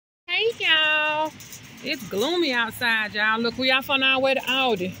Hey y'all, it's gloomy outside, y'all. Look, we off on our way to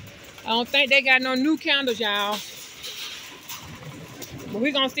Aldi. I don't think they got no new candles, y'all. But we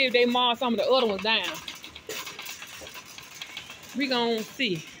gonna see if they mark some of the other ones down. We gonna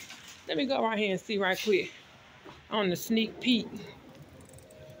see. Let me go right here and see right quick on the sneak peek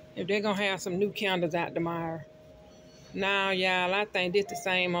if they're gonna have some new candles out tomorrow. Now, y'all, I think this the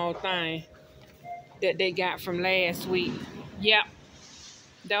same old thing that they got from last week. Yep.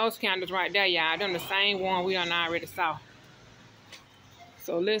 Those candles right there, y'all. Them the same one we done already saw.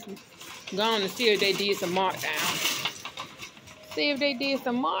 So let's go on and see if they did some markdowns. See if they did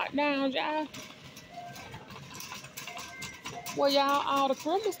some markdowns, y'all. Well, y'all, all the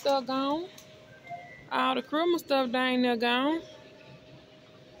Christmas stuff gone. All the Christmas stuff dang near gone.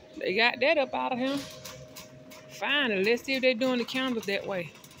 They got that up out of here. Finally, let's see if they're doing the candles that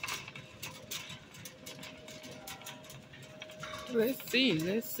way. Let's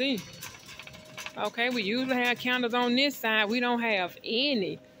see. Okay, we usually have candles on this side. We don't have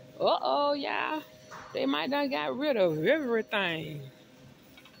any. Uh-oh, y'all. They might not got rid of everything.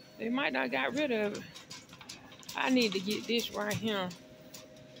 They might not got rid of it. I need to get this right here.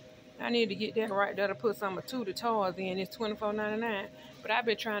 I need to get that right there to put some of the toys in. It's $24.99. But I've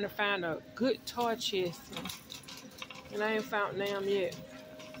been trying to find a good toy chest. And I ain't found them yet.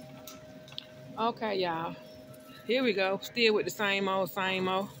 Okay, y'all. Here we go. Still with the same old.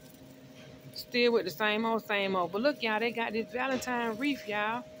 Still with the same old. But look, y'all, they got this Valentine wreath,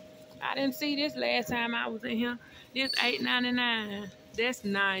 y'all. I didn't see this last time I was in here. This $8.99. That's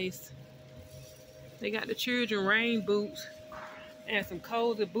nice. They got the children rain boots and some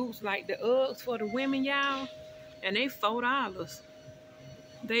cozy boots like the Uggs for the women, y'all. And they $4.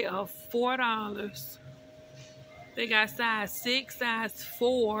 They are $4. They got size 6, size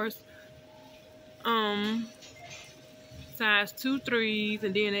 4s, size 2, 3s,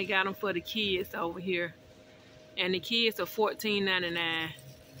 and then they got them for the kids over here. And the kids are $14.99.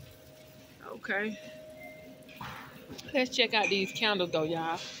 Okay. Let's check out these candles though,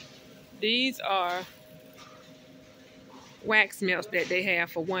 y'all. These are wax melts that they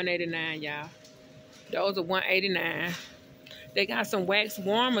have for $1.89, y'all. Those are $1.89. They got some wax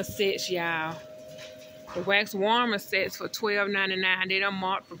warmer sets, y'all. The wax warmer sets for $12.99. They done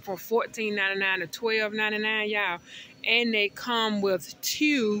marked from $14.99 to $12.99, y'all. And they come with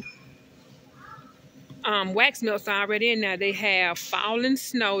 2 wax melts already in there. They have falling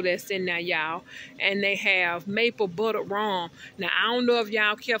snow that's in there, y'all. And they have maple buttered rum. Now, I don't know if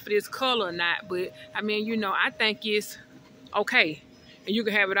y'all care for this color or not, but, I mean, you know, I think it's okay. And you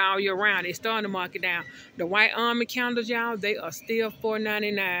can have it all year round. They're starting to mark it down. The white almond candles, y'all, they are still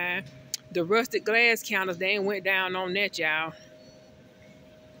 $4.99. The rusted glass candles, they ain't went down on that, y'all.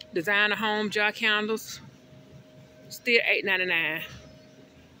 Designer home jar candles, still $8.99.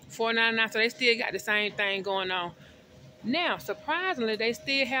 $4.99, so they still got the same thing going on. Now, surprisingly, they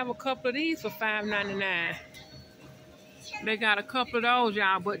still have a couple of these for $5.99. They got a couple of those,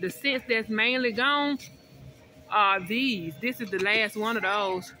 y'all, but the scents that's mainly gone are these. This is the last one of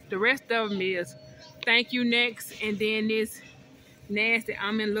those. The rest of them is Thank You Next, and then this Nasty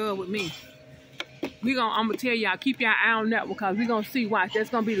I'm in Love with Me. I'm gonna tell y'all, keep y'all eye on that one, because we're gonna see. Watch, that's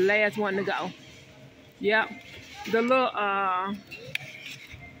gonna be the last one to go. Yep. The little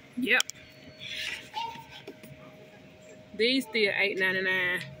yep. These still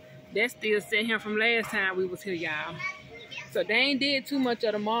 $8.99. That's still sitting here from last time we was here, y'all. So they ain't did too much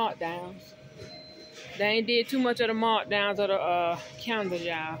of the markdowns. They ain't did too much of the markdowns of the candles,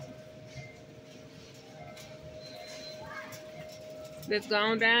 y'all. Let's go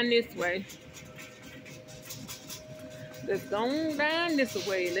on down this way. Let's go on down this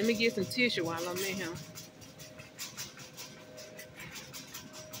way. Let me get some tissue while I'm in here.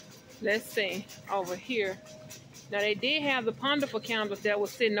 Let's see, over here. Now, they did have the Wonderful candles that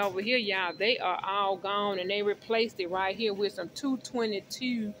was sitting over here, y'all. They are all gone, and they replaced it right here with some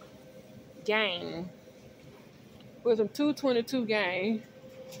 222 gain. With some 222 gain.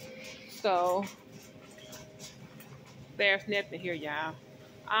 So, there's nothing here, y'all.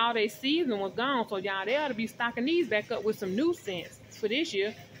 All their season was gone, so y'all, they ought to be stocking these back up with some new scents for this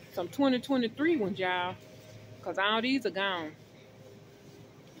year. Some 2023 ones, y'all. Because all these are gone.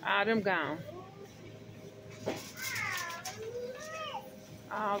 All them gone.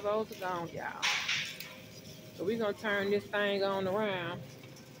 All those are gone, y'all. So we're going to turn this thing on around.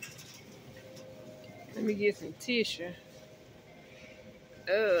 Let me get some tissue.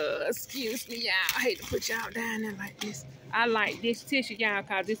 Excuse me, y'all. I hate to put y'all down there like this. I like this tissue, y'all,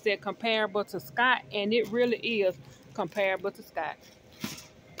 because it said comparable to Scott, and it really is comparable to Scott.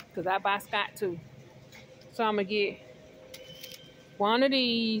 Because I buy Scott, too. So I'm going to get one of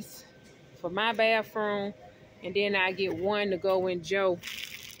these for my bathroom, and then I get one to go in Joe's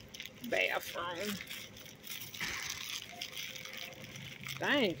bathroom.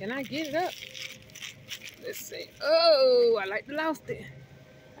 Dang, can I get it up? Let's see. Oh, I like to lost it.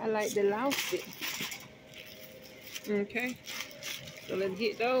 I like to lost it. Okay. So let's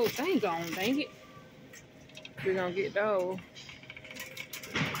get those. Dang on, dang it. We're gonna get those.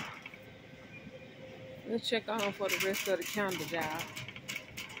 Let's check on for the rest of the candles, y'all.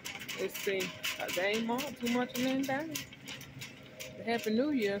 Let's see. They ain't marked too much of them down. The Happy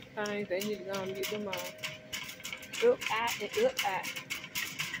New Year things, they need to go and get them on. Up, out, and up, out.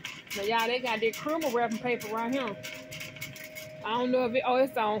 Now, y'all, they got that criminal wrapping paper right here. I don't know if it, oh,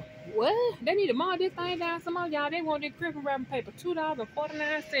 it's on. What? They need to mark this thing down some more, y'all. They want this criminal wrapping paper.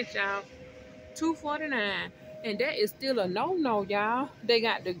 $2.49, y'all. $2.49. And that is still a no-no, y'all. They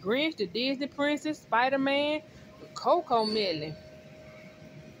got the Grinch, the Disney Princess, Spider-Man, the Coco Melon.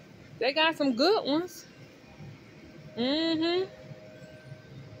 They got some good ones.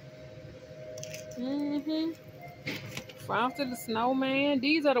 Frosty the Snowman.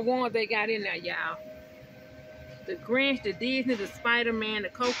 These are the ones they got in there, y'all. The Grinch, the Disney, the Spider-Man, the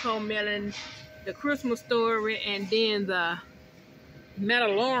Coco Melon, the Christmas Story, and then the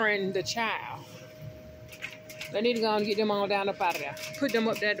Mandalorian, the Child. They need to go and get them all down up out of there. Put them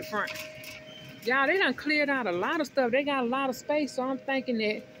up there at the front. Y'all, they done cleared out a lot of stuff. They got a lot of space, so I'm thinking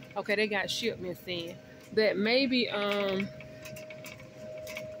that, okay, they got shipments in. That maybe,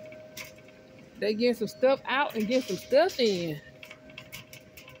 they get some stuff out and get some stuff in.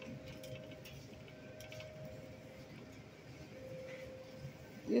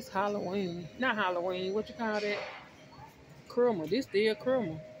 This Halloween. Not Halloween. What you call that? Crumble. This still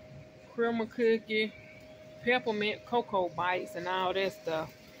crumble. Crumble cookie. Peppermint cocoa bites and all that stuff.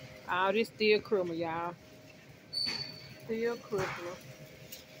 All this still crumble, y'all. Still crumble.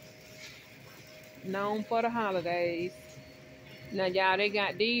 Known for the holidays. Now, y'all, they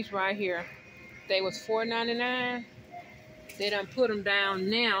got these right here. They was $4.99. They done put them down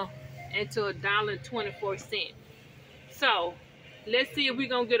now into $1.24. So, let's see if we're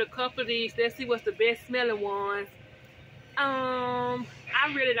going to get a couple of these. Let's see what's the best smelling ones.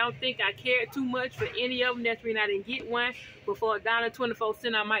 I really don't think I cared too much for any of them. That's reason I didn't get one. But for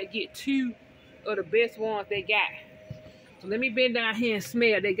 $1.24, I might get two of the best ones they got. So let me bend down here and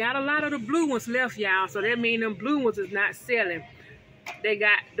smell. They got a lot of the blue ones left, y'all. So that means them blue ones is not selling. They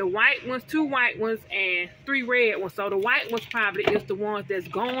got the white ones, 2 white ones, and 3 red ones. So the white ones probably is the ones that's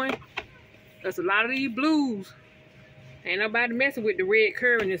going. There's a lot of these blues. Ain't nobody messing with the red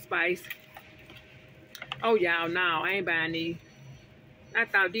curry and the spice. Oh, y'all, no, I ain't buying these. I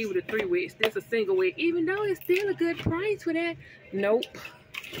thought these were the 3 wicks. This a single wick. Even though it's still a good price for that. Nope.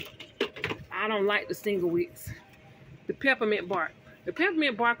 I don't like the single wicks. The peppermint bark. The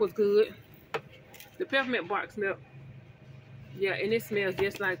peppermint bark was good. The peppermint bark smelled. Yeah, and it smells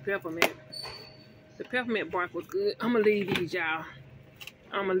just like peppermint. The peppermint bark was good. I'm going to leave these, y'all.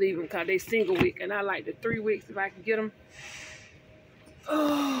 I'm going to leave them because they single wick. And I like the 3 wicks if I can get them.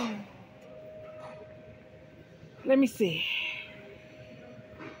 Oh. Let me see.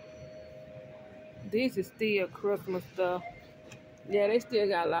 This is still Christmas stuff. Yeah, they still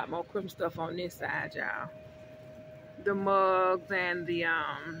got a lot more Christmas stuff on this side, y'all. The mugs and the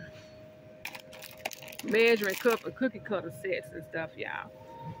measuring cup and cookie cutter sets and stuff, y'all.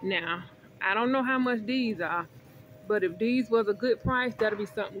 Now, I don't know how much these are, but if these was a good price, that'll be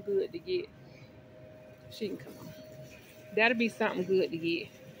something good to get. She can come on. That'll be something good to get.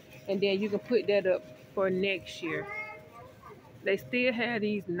 And then you can put that up for next year. They still have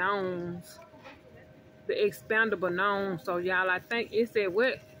these gnomes. The expandable gnomes. So y'all, I think it said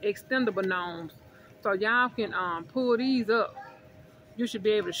what? Extendable gnomes. So y'all can pull these up. You should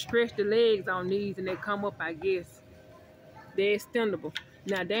be able to stretch the legs on these and they come up, I guess. They're extendable.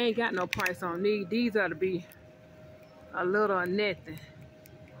 Now they ain't got no price on these. These ought to be a little or nothing.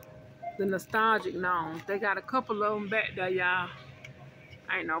 The nostalgic gnomes. They got a couple of them back there, y'all.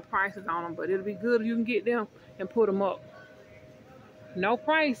 Ain't no prices on them, but it'll be good if you can get them and put them up. No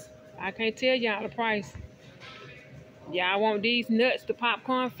price. I can't tell y'all the price. Y'all want these nuts, the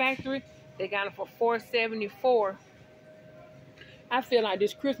Popcorn Factory? They got them for $4.74. I feel like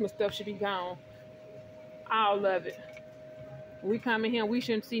this Christmas stuff should be gone. All of it. When we come in here, we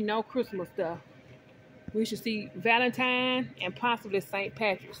shouldn't see no Christmas stuff. We should see Valentine and possibly St.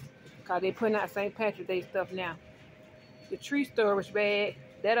 Patrick's. Because they putting out St. Patrick's Day stuff now. The tree storage bag,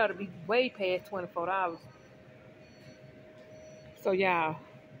 that ought to be way past $24. So y'all,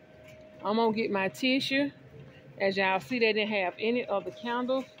 I'm gonna get my tissue. As y'all see, they didn't have any of the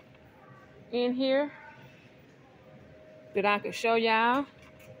candles in here that I could show y'all.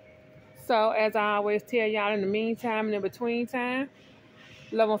 So as I always tell y'all, in the meantime and in between time,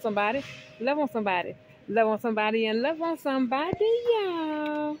 love on somebody, love on somebody, love on somebody, and love on somebody, y'all.